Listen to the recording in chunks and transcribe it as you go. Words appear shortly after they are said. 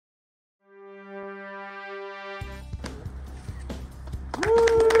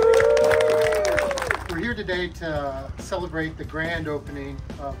here today to celebrate the grand opening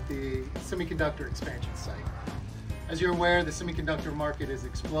of the Semiconductor Expansion Site. As you're aware, the semiconductor market is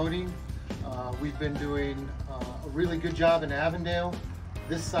exploding. We've been doing a really good job in Avondale.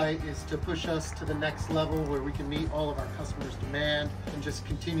 This site is to push us to the next level where we can meet all of our customers' demand and just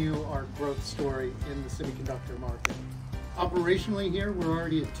continue our growth story in the semiconductor market. Operationally here, we're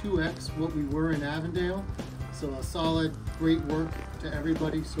already at 2x what we were in Avondale. So a solid, great work to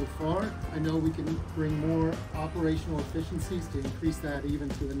everybody so far. I know we can bring more operational efficiencies to increase that even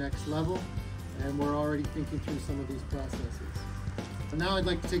to the next level, and we're already thinking through some of these processes. So now I'd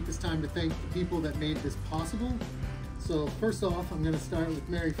like to take this time to thank the people that made this possible. So first off, I'm going to start with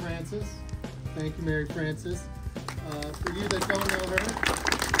Mary Francis. Thank you, Mary Francis. For you that don't know her,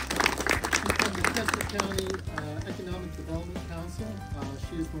 she's from the Coatesville County Economic Development Council.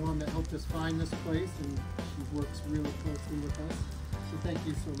 She is the one that helped us find this place, and she works really closely with us. So thank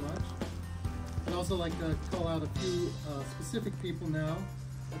you so much. I'd also like to call out a few specific people now.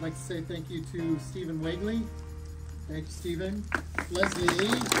 I'd like to say thank you to Stephen Wagley. Thank you, Stephen. Leslie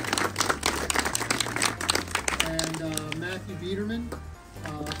Lee. And Matthew Biederman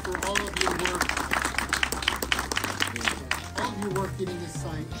for all of your work getting this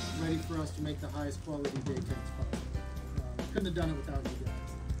site ready for us to make the highest quality day tanks possible. Couldn't have done it without you guys.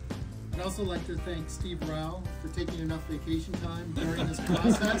 I'd also like to thank Steve Rao for taking enough vacation time during this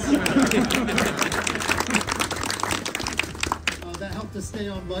process. That helped us stay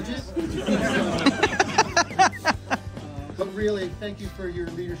on budget. But really, thank you for your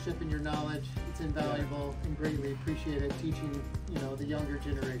leadership and your knowledge. It's invaluable and greatly appreciated teaching, the younger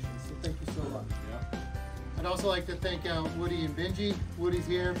generation. So thank you so much. Yeah. I'd also like to thank Woody and Benji. Woody's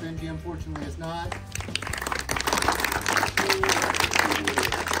here, Benji unfortunately is not.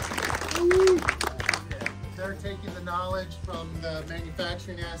 They're taking the knowledge from the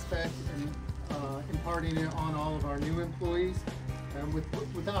manufacturing aspect and imparting it on all of our new employees. And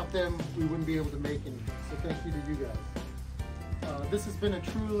without them, we wouldn't be able to make anything. So thank you to you guys. This has been a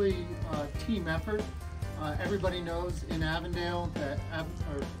truly team effort. Everybody knows in Avondale that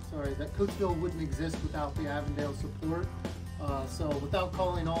Coatesville wouldn't exist without the Avondale support. So without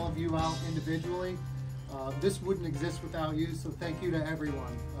calling all of you out individually, this wouldn't exist without you. So thank you to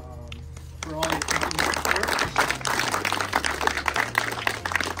everyone for all your continued support.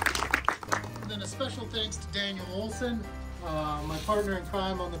 And then a special thanks to Daniel Olson, my partner in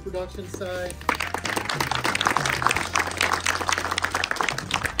crime on the production side.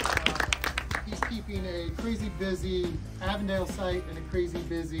 He's keeping a crazy busy Avondale site and a crazy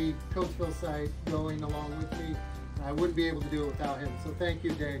busy Coatesville site going along with me. I wouldn't be able to do it without him, so thank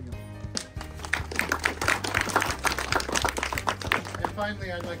you, Daniel. And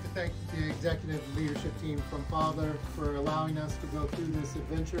finally, I'd like to thank the executive leadership team from Pfaudler for allowing us to go through this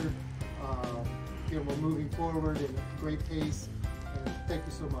adventure. We're moving forward at a great pace, and thank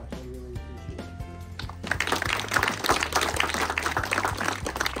you so much. I really appreciate it.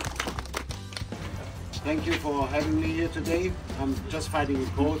 Thank you for having me here today. I'm just fighting a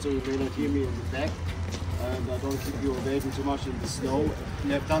cold, so you may not hear me in the back. And I don't keep you waiting too much in the snow.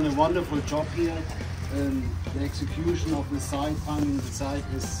 You have done a wonderful job here. The execution of the site, finding the site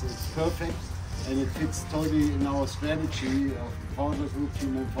is perfect, and it fits totally in our strategy of Pfaudler Group,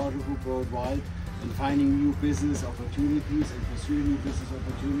 GMM Pfaudler Group worldwide, and finding new business opportunities and pursuing new business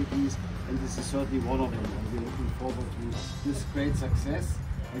opportunities. And this is certainly one of them. And we're looking forward to this great success.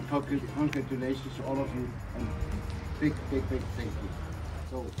 And congratulations to all of you, and big thank you.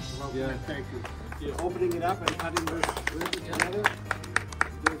 So, yeah, Thank you. Opening it up and cutting this ribbon together.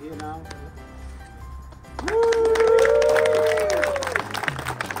 Do it here now. Woo!